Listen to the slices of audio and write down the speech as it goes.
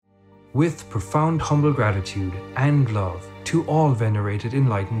with profound humble gratitude and love to all venerated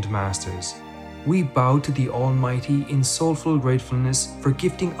enlightened masters. We bow to the Almighty in soulful gratefulness for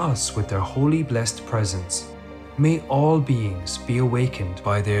gifting us with their holy blessed presence. May all beings be awakened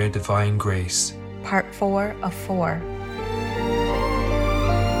by their divine grace. Part 4 of 4.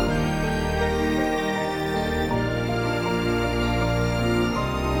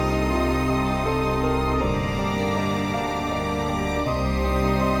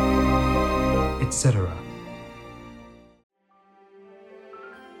 Etc.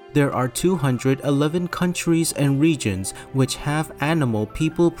 There are 211 countries and regions which have animal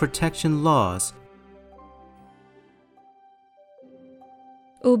people protection laws.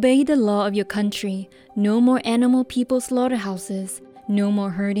 Obey the law of your country. No more animal people slaughterhouses. No more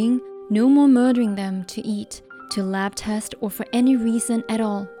hurting. No more murdering them to eat, to lab test, or for any reason at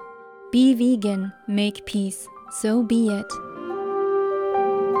all. Be vegan. Make peace. So be it.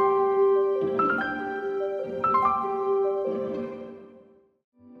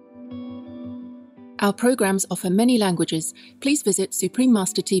 Our programs offer many languages. Please visit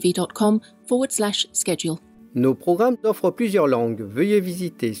suprememastertv.com/schedule. Nos programmes offrent plusieurs langues. Veuillez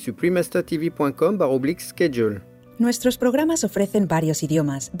visiter suprememastertv.com/schedule. Nuestros programas ofrecen varios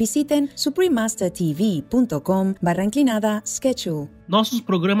idiomas. Visiten suprememastertv.com/schedule. Nossos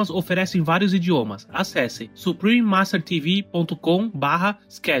programas oferecem vários idiomas. Acesse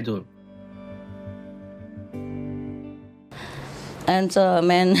suprememastertv.com/schedule. And so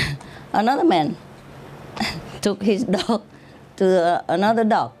another man took his dog to another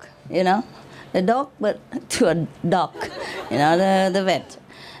dog, the dog, but to a dog, the vet.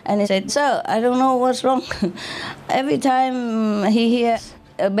 And he said, "Sir, I don't know what's wrong. Every time he hears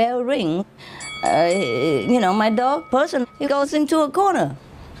a bell ring, my dog person, he goes into a corner."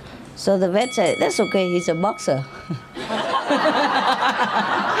 So the vet said, "That's okay, he's a boxer."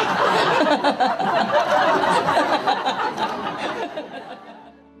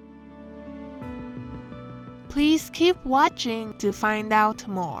 Please keep watching to find out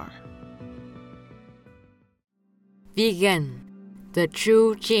more. Vegan, the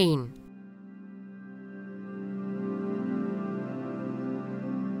true gene.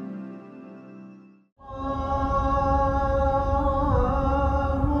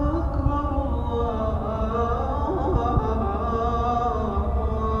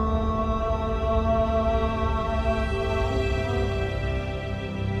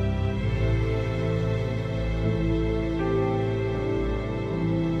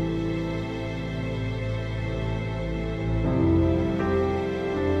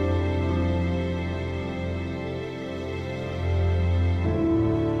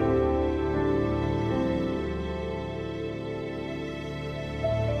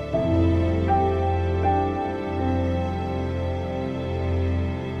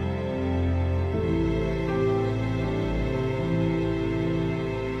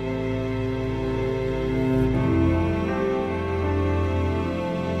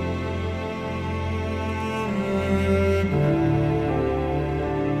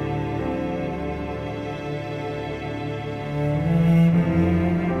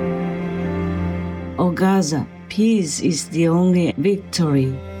 Gaza, peace is the only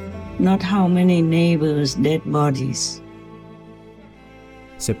victory, not how many neighbors' dead bodies.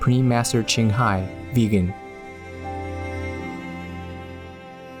 Supreme Master Ching Hai, vegan.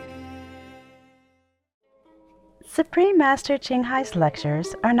 Supreme Master Ching Hai's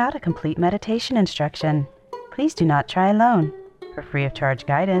lectures are not a complete meditation instruction. Please do not try alone. For free of charge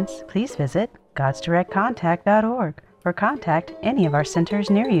guidance, please visit godsdirectcontact.org or contact any of our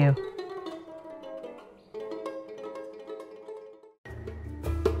centers near you.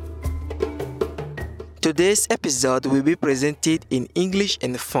 Today's episode will be presented in English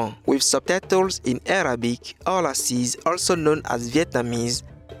and Fon, with subtitles in Arabic, Aulacese, also known as Vietnamese,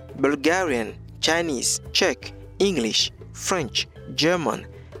 Bulgarian, Chinese, Czech, English, French, German,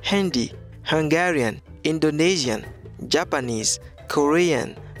 Hindi, Hungarian, Indonesian, Japanese,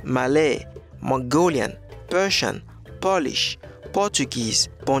 Korean, Malay, Mongolian, Persian, Polish, Portuguese,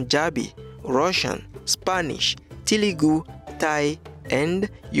 Punjabi, Russian, Spanish, Telugu, Thai, and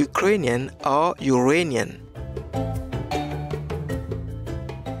Ukrainian or Uranian.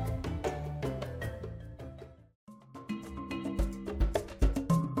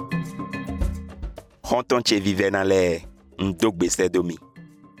 Honton che vive na le ndok bese domi.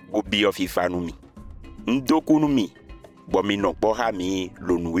 Obi ofifanu mi. Ndokunu mi. Bomi no poha mi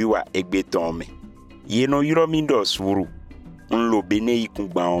lonuiwa egbeton me. Yeno yuro mi ndo suru. Nlo bene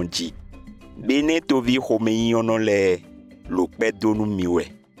ikungba onji. Bene tovi home yono le lo pe donu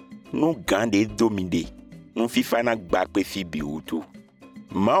miwe. Nu gande domide. Nu fifana gba pe fi bi utu.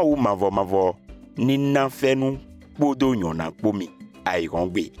 Mao mavo ni na fenu bodo nyona pomi ai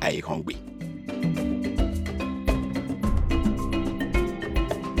hongbe.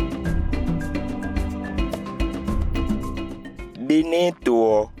 Benin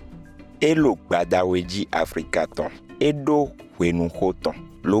to elo gbadaweji Afrika ton edo wenu hoton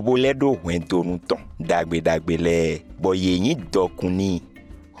lobo ledo wentonu ton dagbe le boyeyin dokuni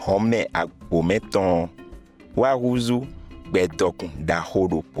home agbometon wa huzu bedokun da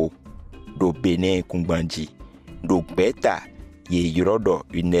horopo do Benin kungbanji do beta ye yorodo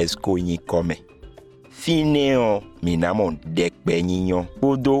UNESCO yin kome Finéon minamon dekpe yinyon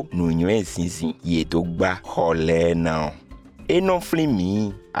podo nunyo sinsin ye to gba hole na enon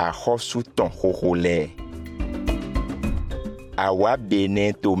flimi a hosu ton hohole awa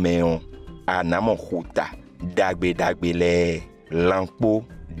Benin to meon anamon huta dagbe le lankpo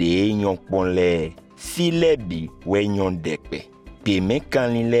de yon ponle filebi wenyon dekpe peme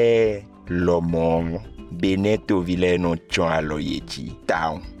kanile lomon Benin to vile non chon aloyechi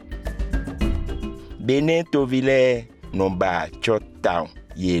town Benin to vile non ba chot town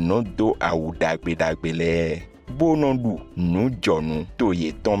ye non do awu dagbe le bonondu nu jonu to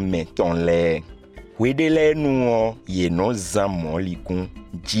ye ton men ton le wedele nu ye non zamon likun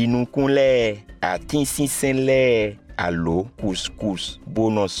jinu kun le atin sinsen le alo couscous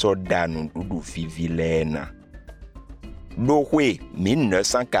bonon soda nu dudu vivile na Nohwe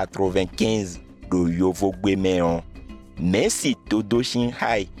 1995 do yovo gbemeon Messi todo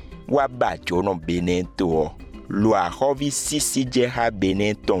Shanghai wa ba jono Benin to lo a hovi sisi je ha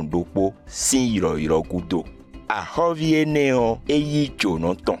Benin ton dopo sin yiro gudo a hovi eneo eyi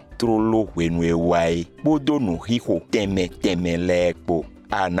jono ton trolo wenu ewai bodo no hiho teme lekpo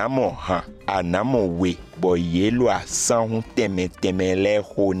anamo we boye lo a sanhu teme le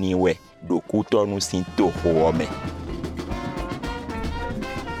ho niwe do kutonu sin to ho ome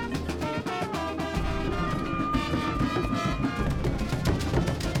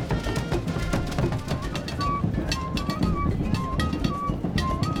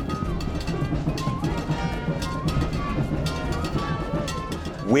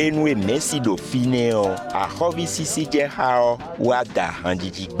wenwe Messi do Finéon a hovi sisi je hao wada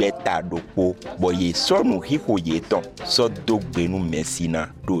hanjiji beta dopo boye sonu hiho yeton so dogbenu Messi na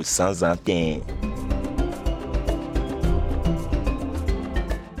do sans anten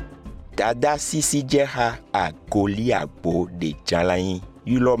dada sisi je ha a goli agbo de jalayin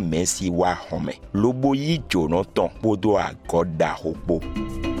yulo Messi wa home lobo yi jonoton bodo a goda hopo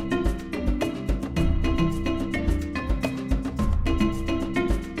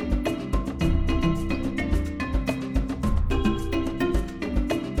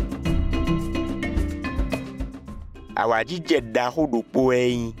awajije da hodopo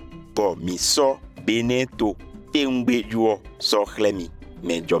eyin bo mi so Benin to engbejuo so chlemi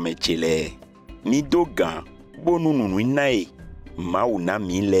mejo mechele mi dogan bonunu inae mawu na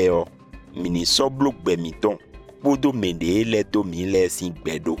mi leo mini so blogbe mi ton bodo mende le to mi le sin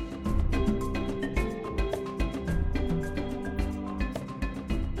gbedo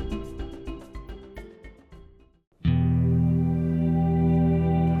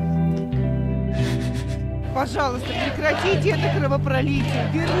Пожалуйста, прекратите это кровопролитие.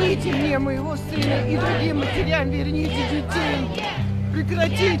 Верните мне моего сына и другим матерям верните детей.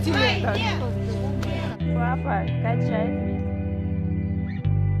 Прекратите это. Папа, качай.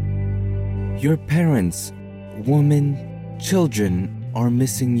 Your parents, women, children are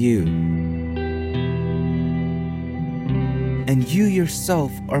missing you. And you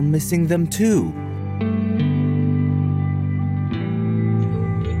yourself are missing them too.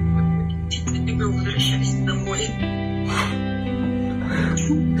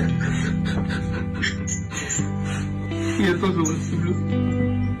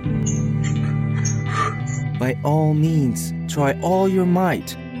 By all means, try all your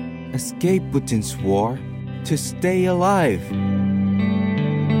might. Escape Putin's war to stay alive.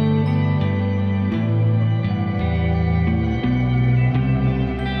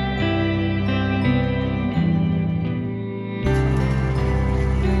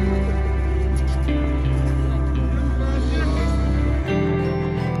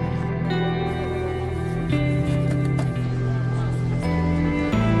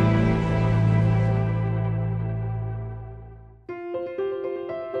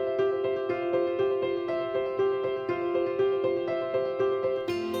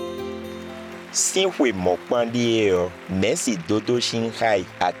 Sinwe mokpandie Messi dodo Shanghai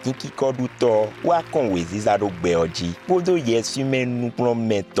atinki koduto wa konwe zizado gbeoji bodo yesu menu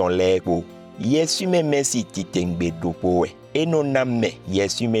prometon lego yesu me Messi titengbe dopo eno name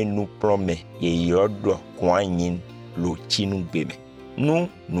yesu menu prome ye yodo kwanyin lo chinu gbeme nu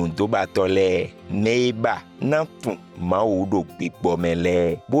nudobatɔ lɛ meiba na tun Mawu ɖo gbegboame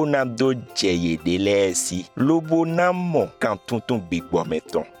lɛ bona do dze yeɖe lɛ si lobo na mɔ kan tuntun gbegboame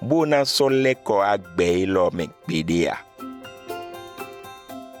tɔn bona sɔ lɛ kɔ agbe lɔ me gbedea.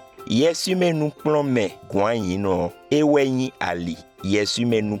 Yesu me nukplɔme guanyinɔ ewenyi ali Yesu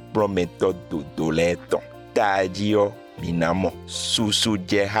me nukplɔme tɔ dodo lɛ tɔn tadziɔ minamɔ susu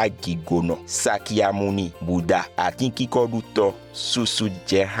je ha gigono sakiamuni Buddha atinkikɔdutɔ susu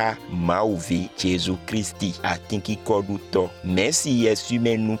je ha Mauvi Jesu Kristi atinkikɔdutɔ Messi Yesu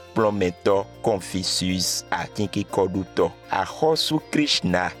me nukplɔmetɔ Confucius atinkikɔdutɔ Ahosu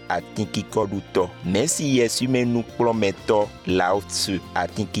Krishna atinkikɔdutɔ Messi Yesu me nukplɔmetɔ Lao Tzu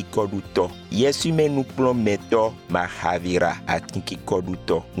atinkikɔdutɔ Yesu me nukplɔmetɔ Mahavira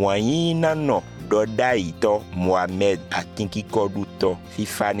atinkikɔdutɔ wanyi nanɔ dɔdaitɔ Mohamed atinkikɔdutɔ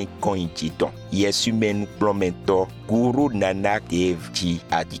fifani kɔnjitɔ Yesu me nukplɔmetɔ Guru Nanak Dev Ji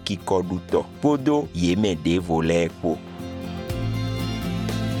atinkikɔdutɔ podo yeme devo lɛ kpo.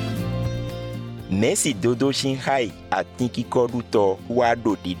 Messi dodo shinhai atinkikɔdutɔ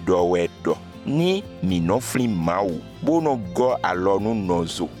wado di dɔwɛ dɔ ni minɔfli Mawu bono gɔ alɔnu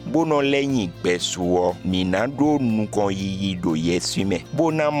nɔzo bono lɛnyi gbɛsuwɔ mina do nukɔn yiyi do Yesu me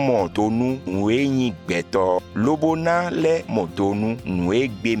bona mɔtonu nuenyi gbɛtɔ lobona lɛ mɔtonu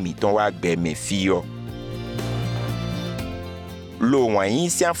nuegbe mitɔn wa gbɛmɛ fiyɔ. Lo wanyi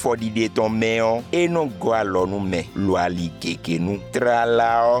sia fɔdide tɔn mɛɔ eno gɔ alɔnu me lo ali kekenu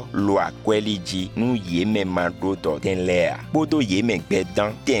tralaɔ lo akweli dzi nu yeme ma do tɔ tɛn lɛa bodo yeme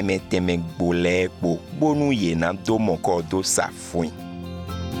gbɛdan tɛmɛ gbolɛ kpo bonu yena do mɔkɔ do safui.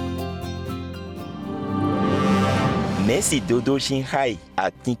 Messi dodo shinhai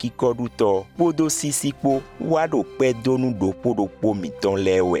atinkikɔdutɔ podo sisikpo wado pɛ donu dokpo mitɔn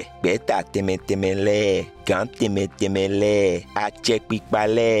lɛwɛ gbɛta tɛmɛ lɛ gan tɛmɛ lɛ atsɛkpikpa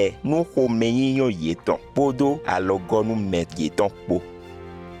lɛ nuxome yiyɔ yetɔn podo alɔgɔnu mɛ yetɔn kpo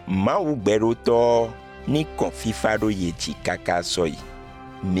Mawu gbɛɖotɔ ni kɔn fifa ɖo yedzi kaka sɔyi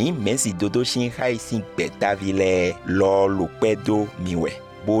mi Messi dodo shinhai si gbɛtavi lɛ lɔ lo pɛ do miwɛ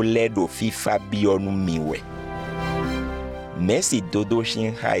bo lɛ do fifa biɔnu miwɛ. Messi dodo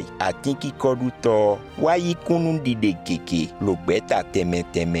shinhai atinkikɔdutɔ wayi kunu dide keke lo gbɛta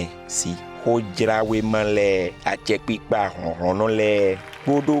tɛmɛ si hodzrawe ma lɛ atsɛkpikpa hɔnɔ lɛ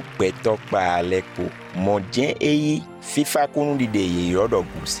kpodo gbɛtɔ kpa lɛ ko mɔdze eyi fifa kunu dide yeyɔ dɔ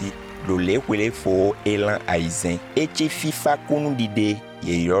gusi lo le wele fo elan aizen etsi fifa kunu dide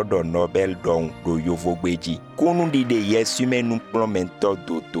yeyɔ dɔ Nobel dɔn do yovogbeji kunu dide Yesu me nukplɔmetɔ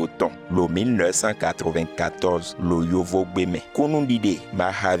dodo tɔn lo 1994 lo yovogbeme kunu dide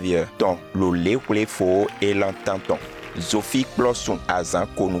Mahavir tɔn lo le wele fo elan tantɔn Zofi kplɔsun azan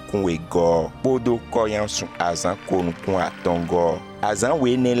konukun we gɔ kpodo kɔyansun azan konukun atɔngɔ azan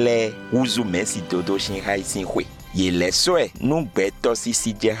we ne lɛ wuzu Messi dodo shinhai sin hwe yele sɔe nugbɛtɔ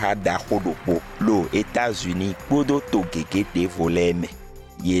sisi dze ha da xoɖokpo lo États-Unis kpodo to gege devo lɛ me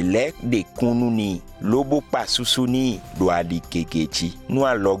yele de kunu ni lobo pa susu ni do ali kekechi nu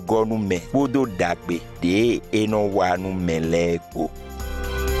alɔgɔnu me kpodo dagbe de enɔ wa nu me lɛ kpo.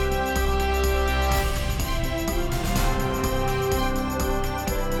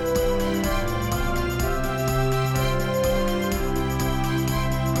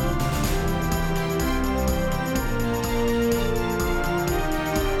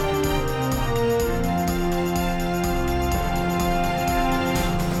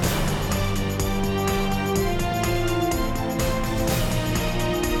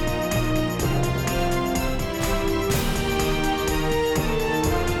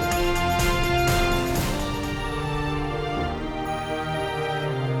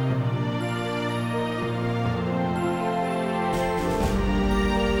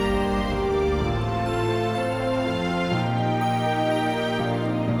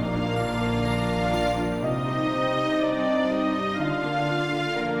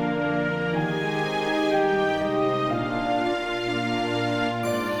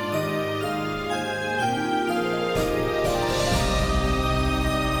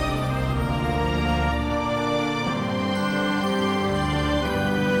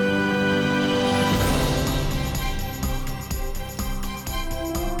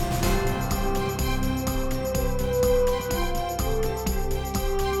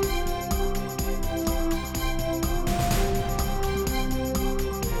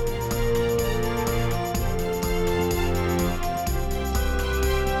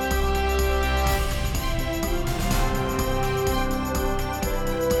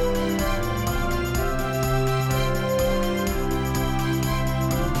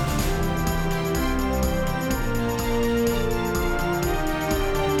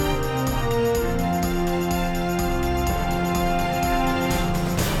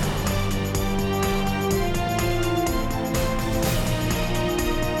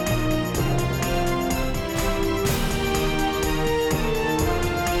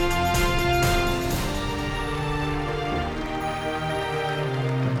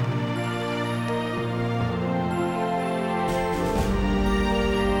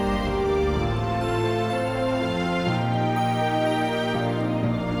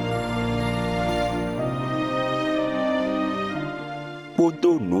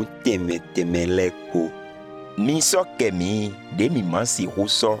 kpodo nu teme le ko. Mi so kemi de mi mansi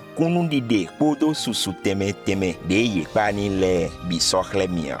huso kunu dide kpodo susu teme de ye pani le biso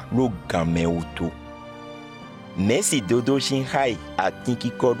khlemia lo game utu. Mesi dodo shinhai atinki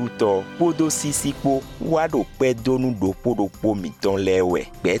koduto podo sisipo wado pedonu do podo miton lewe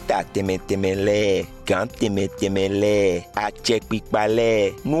beta teme le gan teme le achekpipa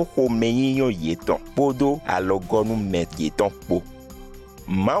le nu homeyin yeton podo alogonu metyeton po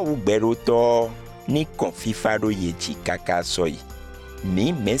ma ugbero to ni konfifado yechi kaka soyi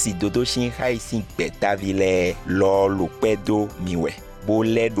mi mesi dodo shinhai sin beta vile lo pedo miwe bo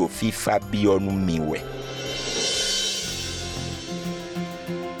ledo fifa bionu miwe.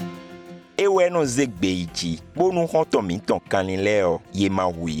 Ewe no zegbe iji, bonu honto minton kanileo, ye ma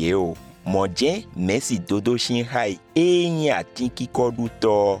huye o. Moje, mesi dodo shinhai, enye atinki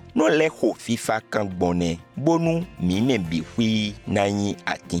koduto, no le ho fifa kangbone, bonu mime bihui na yi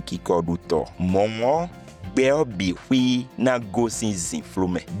atinki koduto. Momo, beo bihui na gosin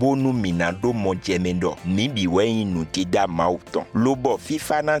zinflume, bonu minado moje mendo, mi biwe inu tida mauton. Lobo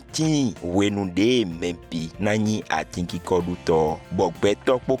fifa na tin, wenu de mempi na yi atinki koduto.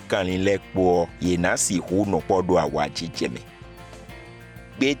 Bokbeto po kanilek po, ye nasi hu no podo awaji jeme.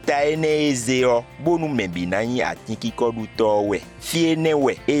 Beta ene eze o, bonu membi na yi atinki koduto we. Fiene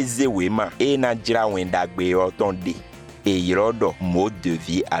we, eze we ma, na jira wendagbe o tonde. E yrodo mode de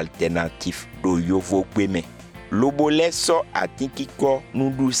vie alternatif do yovo kweme. Lobo leso atinkiko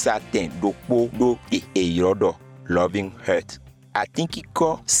nudu satin do po do e yrodo loving hurt.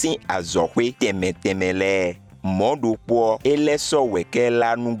 Atinkiko sin azokwe teme le. Modo po eleso weke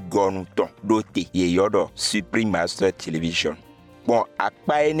lanu gonu ton do te ye yodo Supreme Master Television. Bon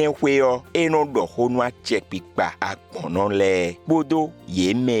akpa ene hweo eno do honu ache pikpa akpono le. Bodo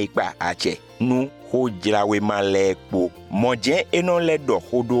ye me ikpa ache nu ho jirawe male po. Moje eno le do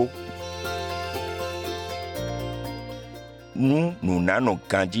hodo. Nu nano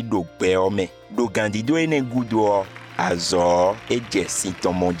ganji do beome. Do ganji do ene gudo azo eje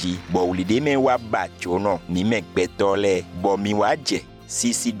sintomonji. Bo ulide me wa bachono mi me betole. Bo mi waje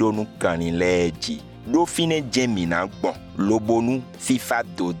sisi donu kanile ji. Do fine jemi na gbon. Lobonu fifa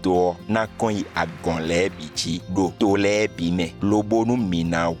dodo na konyi agon le bichi do to le bime. Lobonu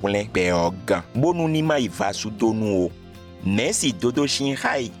mina wlen pe ogan. Bonu ni ma ivasu donu o. Nesi dodo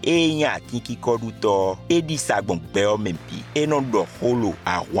shinhai enya atinki koduto edi sagbon beo mempi eno do holo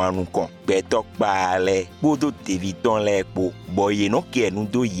ahwanu kon betok pale bodo deviton le po boye no kenu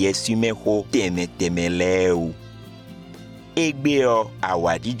do yesume ho teme le o. Egbe o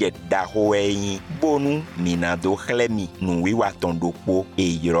awadije da ho eyin bonu minado khlemi nu wiwa tondo po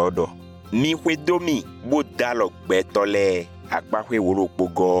e yrodo mi hwedomi bo dalo betole akpahwe woro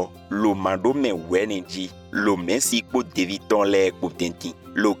pogo lo mando me weniji lo mesi po deviton le po tenti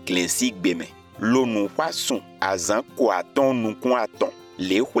lo klesi gbeme lo nu kwasun azan ko aton nu kun aton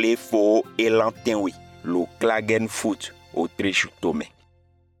le hule fo elantenwi lo klagen foot Autriche tome.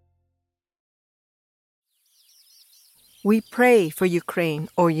 We pray for Ukraine,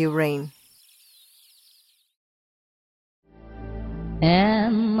 O you reign.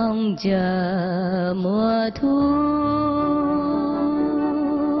 Em mong chờ mùa thu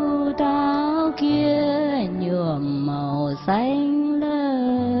táo kia nhuộm màu xanh lơ,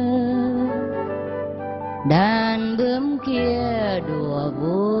 đàn bướm kia đùa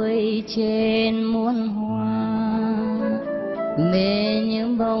vui trên muôn hoa, mê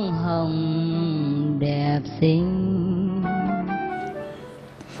những bông hồng đẹp xinh.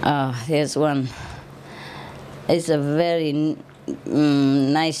 Here's one. It's a very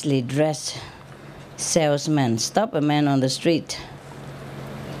nicely dressed salesman stopped a man on the street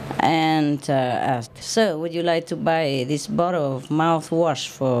and asked, "Sir, would you like to buy this bottle of mouthwash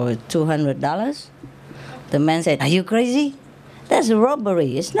for $200? The man said, "Are you crazy? That's a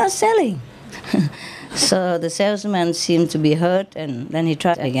robbery. It's not selling." So the salesman seemed to be hurt, and then he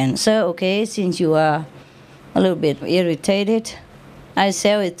tried again. "Sir, okay, since you are a little bit irritated, I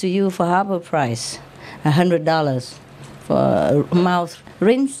sell it to you for half a price, $100 for a mouth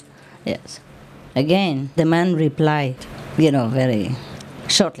rinse." Yes. Again, the man replied, very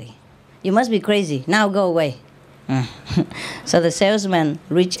shortly, "You must be crazy. Now go away." So the salesman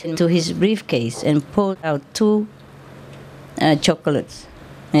reached into his briefcase and pulled out two chocolates.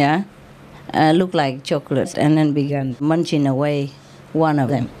 Yeah, looked like chocolates, and then began munching away one of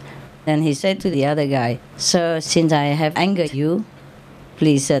them. Then he said to the other guy, "Sir, since I have angered you,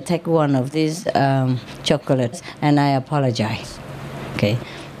 please take one of these chocolates, and I apologize." Okay.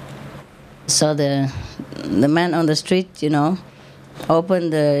 So the man on the street,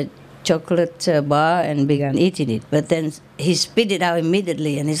 opened the chocolate bar and began eating it. But then he spit it out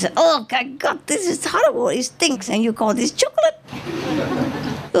immediately and he said, "Oh, my God, this is horrible. It stinks. And you call this chocolate?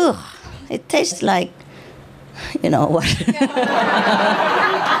 Ugh, it tastes like, you know what?"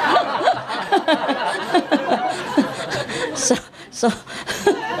 So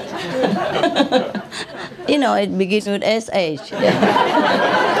you know, it begins with SH.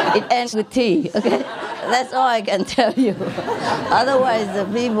 It ends with T, okay? That's all I can tell you. Otherwise, the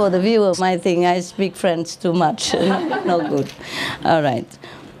viewers might think I speak French too much. No good. All right.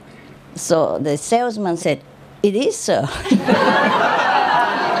 So the salesman said, "It is, sir."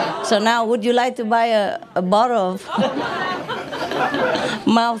 So now, would you like to buy a bottle of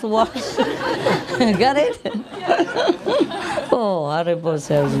mouthwash? Got it? Oh, horrible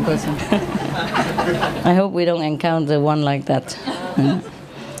salesperson. I hope we don't encounter one like that.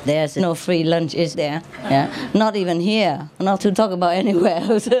 There's no free lunch, is there? Yeah, not even here. Not to talk about anywhere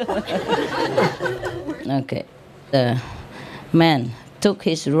else. Okay. The man took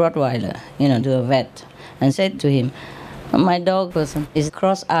his Rottweiler, to a vet, and said to him, "My dog person is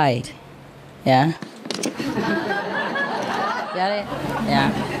cross-eyed." Yeah. Got it?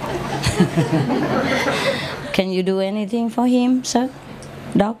 Yeah. Can you do anything for him, sir?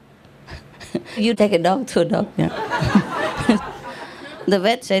 Dog? You take a dog to a dog. Yeah. The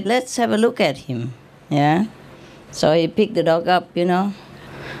vet said, "Let's have a look at him." Yeah. So he picked the dog up,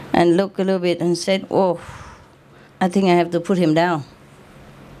 and looked a little bit and said, "Oh, I think I have to put him down."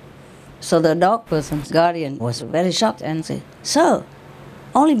 So the dog person's guardian was very shocked and said, "Sir,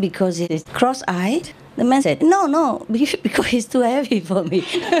 only because he's cross-eyed?" The man said, No, because he's too heavy for me."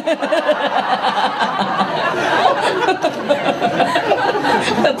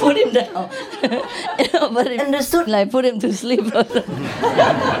 Put him down. But he understood, like, put him to sleep.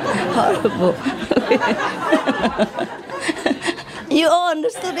 Horrible. You all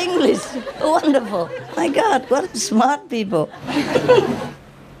understood English. Wonderful. My God, what smart people.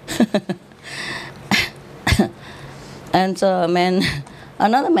 And so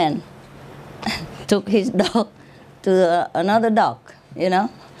another man took his dog to another dog,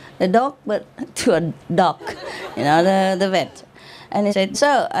 the dog, but to a dog, the vet. And he said,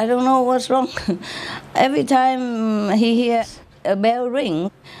 "Sir, I don't know what's wrong. Every time he hears a bell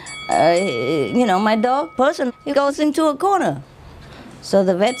ring, my dog person, he goes into a corner." So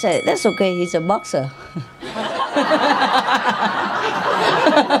the vet said, "That's okay, he's a boxer."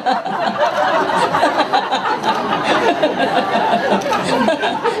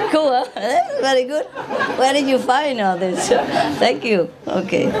 Cool, huh? That's very good. Where did you find all this? Thank you.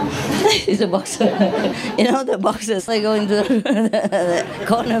 Okay. He's a boxer. The boxers, they go into the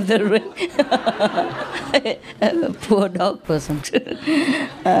corner of the ring. Poor dog person.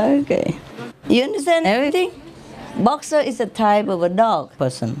 Okay. You understand everything? Boxer is a type of a dog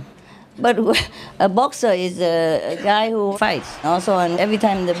person. But a boxer is a guy who fights. Also, and every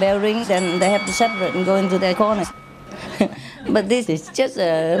time the bell rings, then they have to separate and go into their corners. But this is just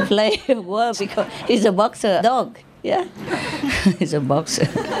a play of words because he's a boxer dog. Yeah? He's a boxer.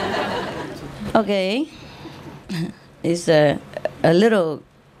 Okay. It's a little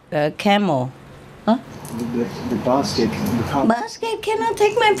camel. Huh? The basket. Basket, can I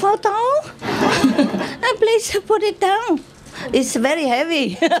take my photo? Please put it down. It's very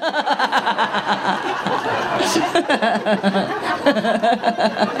heavy.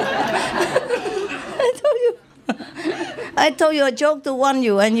 I told you a joke to warn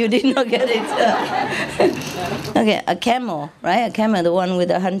you, and you did not get it. Okay, a camel, right? A camel, the one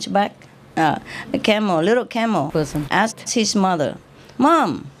with a hunchback. A camel, little camel person asked his mother,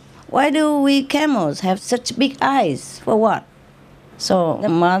 "Mom, why do we camels have such big eyes? For what?" So the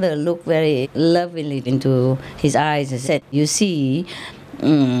mother looked very lovingly into his eyes and said, "You see,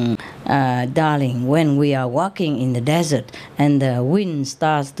 darling, when we are walking in the desert and the wind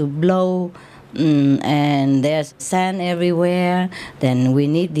starts to blow, and there's sand everywhere, then we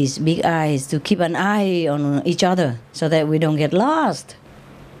need these big eyes to keep an eye on each other so that we don't get lost."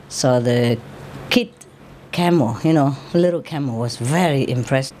 So the kid camel, little camel, was very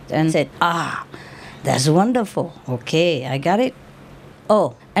impressed and said, "Ah, that's wonderful. Okay, I got it.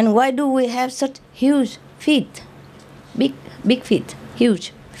 Oh, and why do we have such huge feet? Big feet,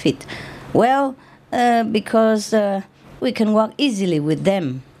 huge feet." "Well, because we can walk easily with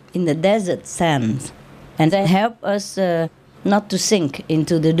them in the desert sands, and they help us not to sink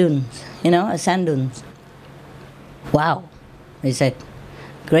into the dunes, sand dunes." "Wow," he said,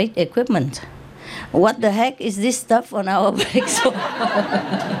 "great equipment. What the heck is this stuff on our backs?"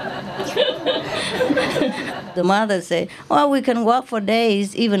 The mother said, "Well, we can walk for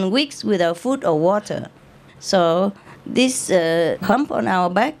days, even weeks, without food or water. So This hump on our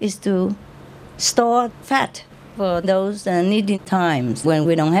back is to store fat for those needy times when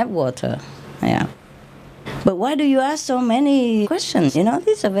we don't have water. Yeah. But why do you ask so many questions?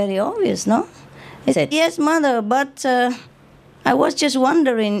 These are very obvious, no? He said, yes, mother, but I was just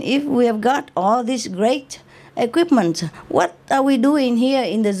wondering if we have got all this great equipment, what are we doing here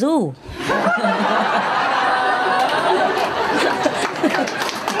in the zoo?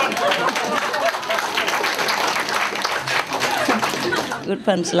 Good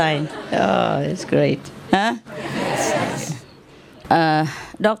punchline. Oh, it's great. Huh?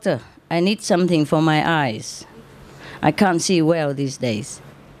 Doctor, I need something for my eyes. I can't see well these days.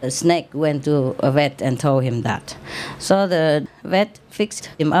 The snake went to a vet and told him that. So the vet fixed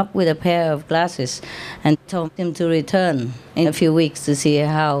him up with a pair of glasses and told him to return in a few weeks to see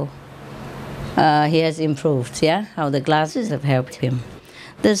how he has improved, how the glasses have helped him.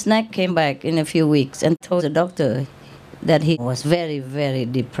 The snake came back in a few weeks and told the doctor that he was very, very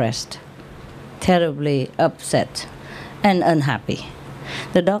depressed, terribly upset and unhappy.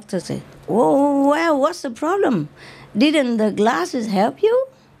 The doctor said, "Oh, well, what's the problem? Didn't the glasses help you?"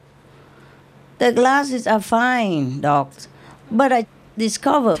 "The glasses are fine, doc, but I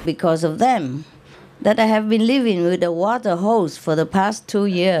discovered because of them that I have been living with a water hose for the past 2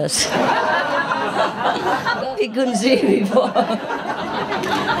 years." He couldn't see before.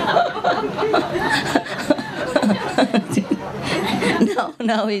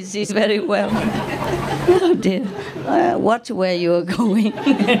 Now he sees very well. Oh dear, watch where you are going.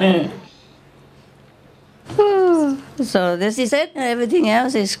 So this is it, everything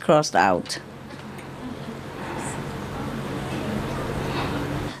else is crossed out.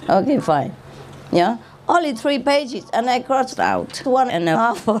 Okay, fine. Yeah, only 3 pages and I crossed out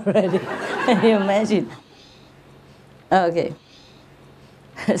 1.5 already. Can you imagine? Okay.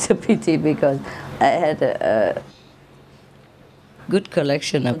 It's a pity because I had a good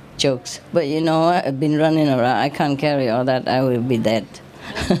collection of jokes. But I've been running around. I can't carry all that. I will be dead.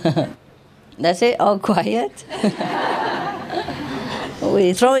 That's it? All quiet?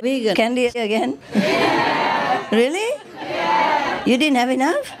 We throw vegan candy again? Yeah. Really? Yeah. You didn't have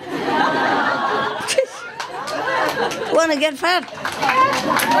enough? Want to get fat?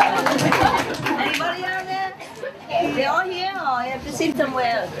 Anybody out there? They all here or you have to sit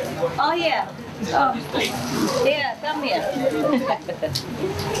somewhere? All here? Oh. Here, come here.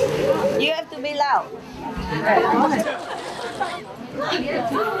 You have to be loud.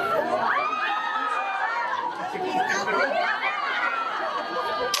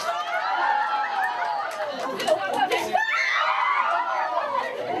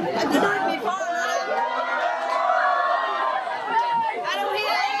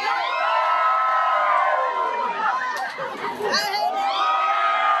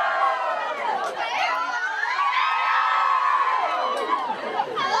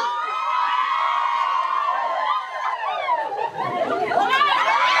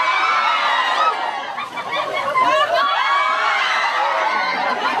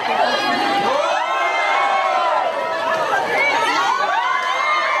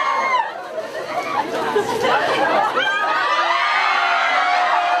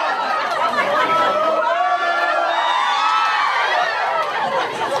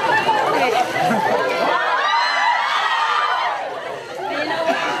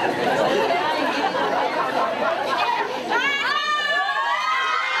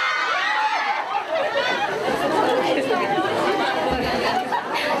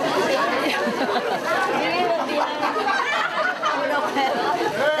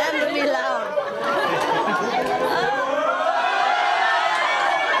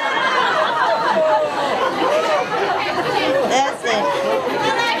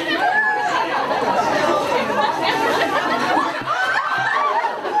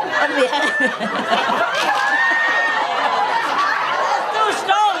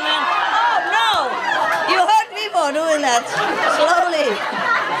 Doing that slowly.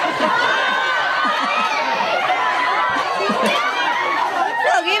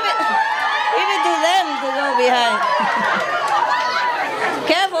 No, give it to them to go behind.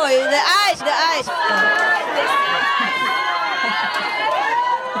 Careful, the eyes.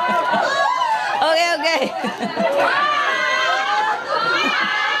 Okay.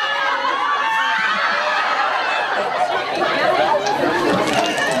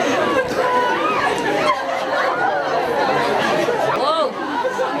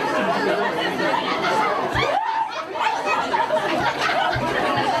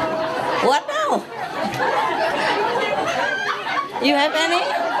 What now? You have any?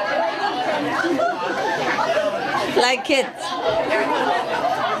 Like kids?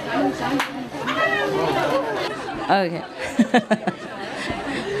 Okay.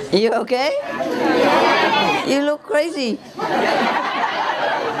 You okay? You look crazy.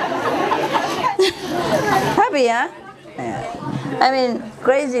 Happy, huh? Yeah. I mean,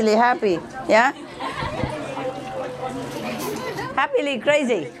 crazily happy, yeah? Happily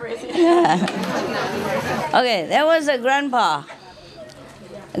crazy. Yeah. Okay, there was a grandpa.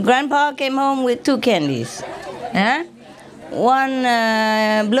 Grandpa came home with 2 candies. Yeah? One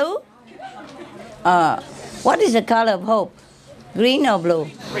blue. What is the color of hope? Green or blue?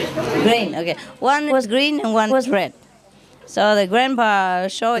 Green, okay. One was green and one was red. So the grandpa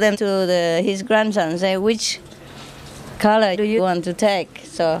showed them to his grandson and said, which color do you want to take?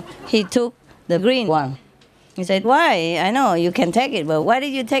 So he took the green one. He said, why? I know you can take it, but why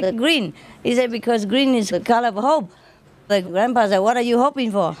did you take the green? He said, because green is the color of hope. The grandpa said, what are you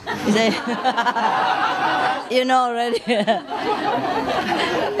hoping for? He said, you know already.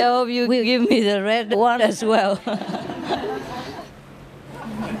 I hope you will give me the red one as well.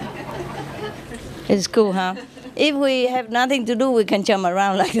 It's cool, huh? If we have nothing to do, we can jump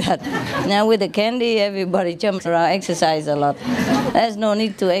around like that. Now with the candy, everybody jumps around, exercise a lot. There's no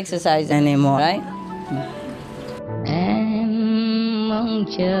need to exercise anymore, right? Em mong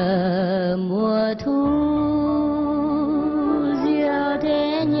chờ mùa thu diệu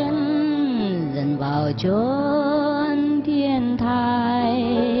thế nhân dần vào chốn thiên thai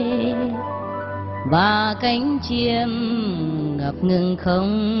và cánh chim ngập ngừng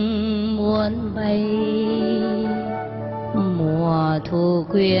không muốn bay mùa thu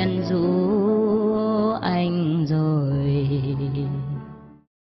quyến rũ anh rồi.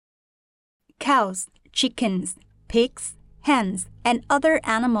 Cows, chickens, pigs, hens, and other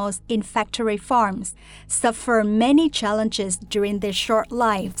animals in factory farms suffer many challenges during their short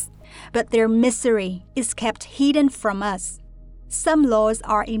lives, but their misery is kept hidden from us. Some laws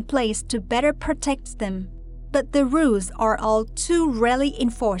are in place to better protect them, but the rules are all too rarely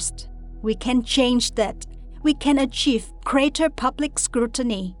enforced. We can change that. We can achieve greater public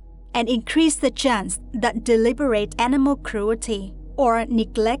scrutiny and increase the chance that deliberate animal cruelty or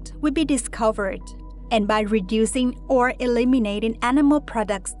neglect will be discovered, and by reducing or eliminating animal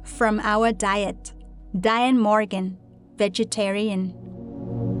products from our diet. Diane Morgan, vegetarian.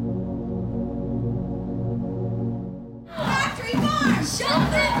 Factory farm,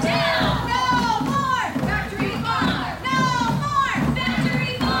 shut them down! No more! Factory farm! No more!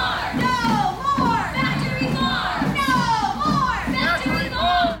 Factory farm! No more! Factory farm! No more! Factory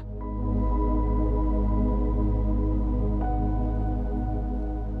farm!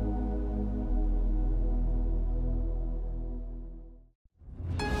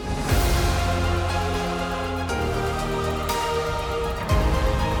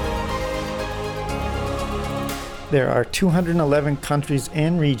 There are 211 countries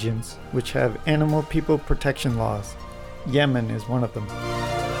and regions which have animal people protection laws. Yemen is one of them.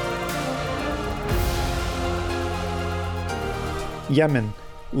 Yemen,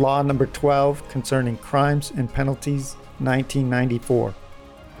 Law Number 12 concerning crimes and penalties, 1994.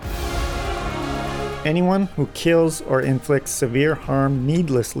 Anyone who kills or inflicts severe harm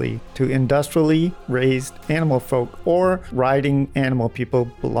needlessly to industrially raised animal folk or riding animal people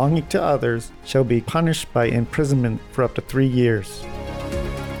belonging to others shall be punished by imprisonment for up to 3 years.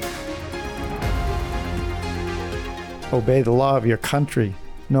 Obey the law of your country.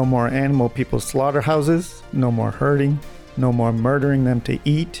 No more animal people slaughterhouses, no more hurting, no more murdering them to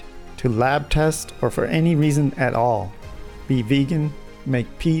eat, to lab test, or for any reason at all. Be vegan, make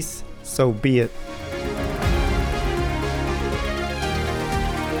peace, so be it.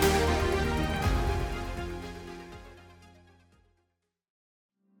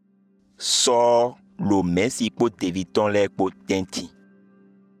 So lo mesi po teviton le po tenti.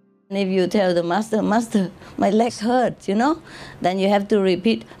 If you tell the master, master, my legs hurt, then you have to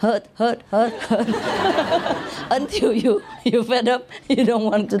repeat, hurt, hurt, hurt, hurt, until you fed up, you don't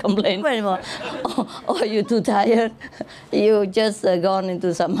want to complain anymore. Or you're too tired, you just gone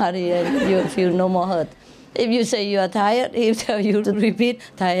into samadhi and you feel no more hurt. If you say you are tired, he'll tell you to repeat,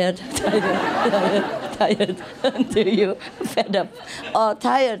 tired, tired, tired, tired, until you fed up. Or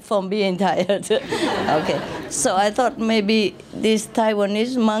tired from being tired. Okay, so I thought maybe these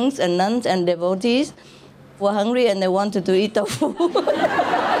Taiwanese monks and nuns and devotees were hungry and they wanted to eat tofu.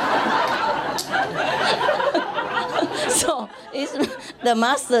 So the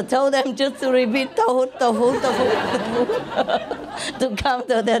master told them just to repeat tofu, tofu, tofu, tofu to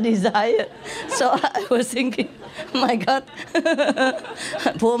counter their desire. So I was thinking, my God,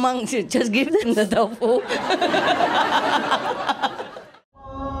 poor monks, just give them the tofu.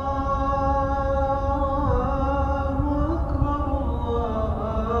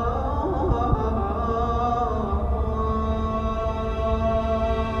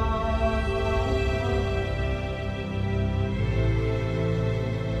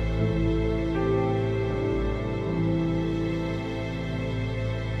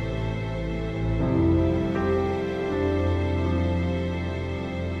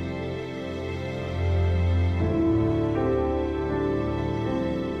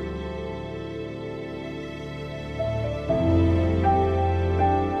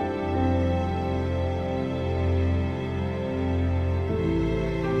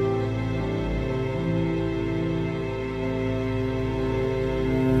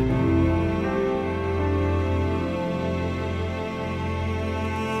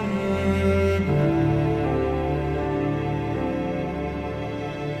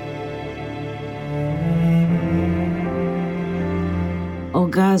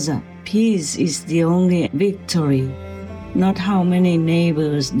 Gaza, peace is the only victory, not how many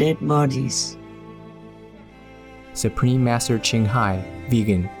neighbors' dead bodies. Supreme Master Ching Hai,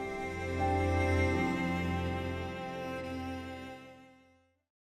 vegan.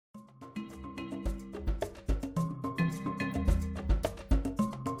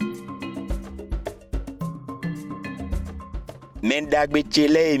 Mendagbe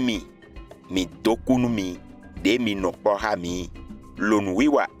chele mi dokunu mi de mi nokpo ha mi lonu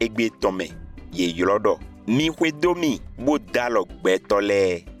wiwa egbe tome ye yolodo mi hwedo mi bo dalo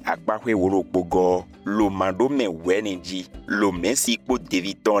gbetole akpahwe woro pogo lo mando me weniji lo mesi po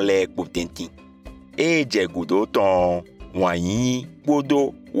deviton le potenti e je gudo ton wanyi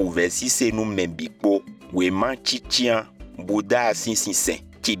bodo uvesi senu membipo we man chichian buda sinsin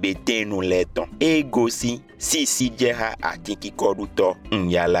tibetenu leton e gosi si jeha atinki koruto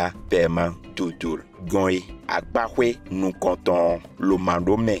nyala pema tutul gonye akpahwe nu konton lo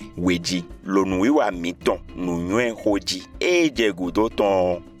mandome weji lo nuiwa miton nu nyuen hoji e je gudo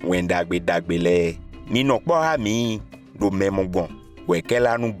ton wendagbe le mi nokpo ha mi do memogbon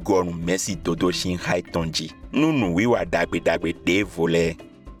wekela nu gonu mesi dodo shin haitonji nu nuiwa dagbe de vole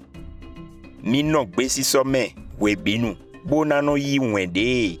mi no gbesi some we binu bonano yi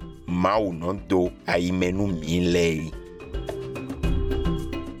wende mau no do aimenu mile.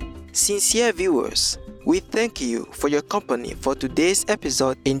 Sincere viewers, we thank you for your company for today's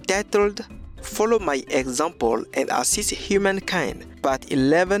episode entitled Follow My Example and Assist Humankind, Part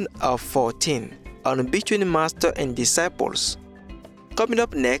 11 of 14 on Between Master and Disciples. Coming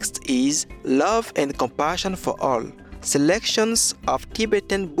up next is Love and Compassion for All, selections of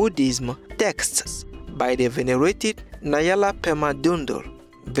Tibetan Buddhism texts by the venerated Nyala Pema Dundul,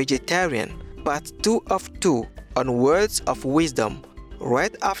 vegetarian, part 2 of 2 on Words of Wisdom,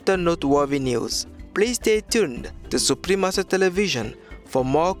 right after noteworthy news. Please stay tuned to Supreme Master Television for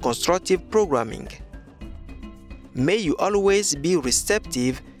more constructive programming. May you always be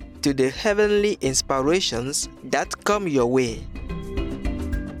receptive to the heavenly inspirations that come your way.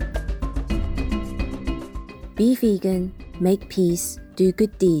 Be vegan, make peace, do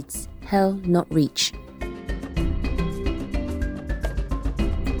good deeds, hell not reach.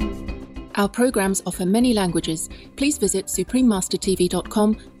 Our programs offer many languages. Please visit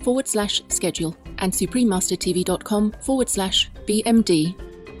suprememastertv.com/schedule and suprememastertv.com/BMD.